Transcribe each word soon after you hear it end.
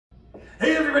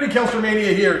Hey everybody,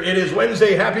 Kelstermania here. It is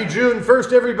Wednesday. Happy June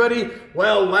 1st, everybody.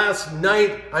 Well, last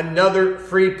night, another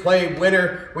free play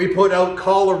winner. We put out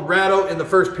Colorado in the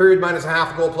first period, minus a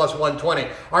half goal, plus 120.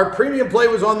 Our premium play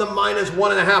was on the minus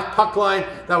 1.5 puck line.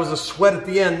 That was a sweat at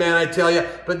the end, man, I tell you.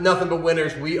 But nothing but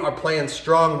winners. We are playing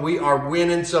strong. We are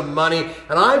winning some money.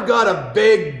 And I've got a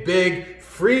big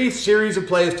free series of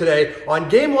plays today on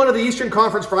Game 1 of the Eastern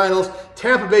Conference Finals.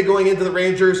 Tampa Bay going into the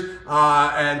Rangers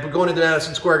and going into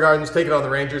Madison Square Gardens, taking on the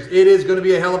Rangers. It is going to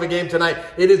be a hell of a game tonight.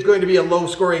 It is going to be a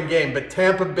low-scoring game, but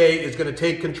Tampa Bay is going to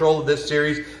take control of this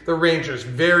series. The Rangers,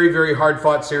 very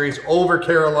hard-fought series over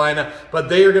Carolina, but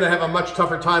they are going to have a much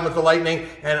tougher time with the Lightning,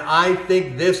 and I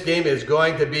think this game is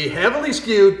going to be heavily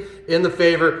skewed in the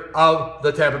favor of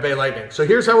the Tampa Bay Lightning. So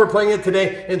here's how we're playing it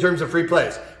today in terms of free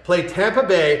plays. Play Tampa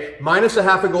Bay minus a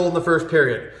half a goal in the first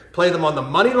period. Play them on the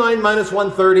money line minus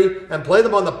 130 and play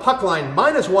them on the puck line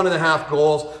minus 1.5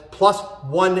 goals plus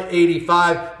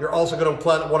 185. You're also going to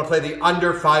want to play the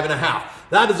under 5.5.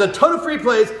 That is a ton of free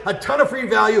plays, a ton of free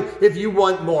value if you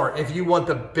want more. If you want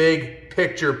the big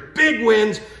picture, big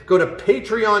wins, go to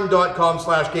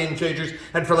patreon.com/gamechangers,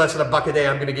 and for less than $1 a day,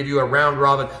 I'm going to give you a round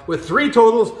robin with 3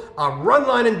 totals, a run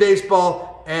line in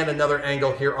baseball, and another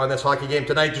angle here on this hockey game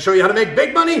tonight to show you how to make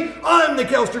big money. I'm the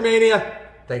Kelstermania.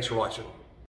 Thanks for watching.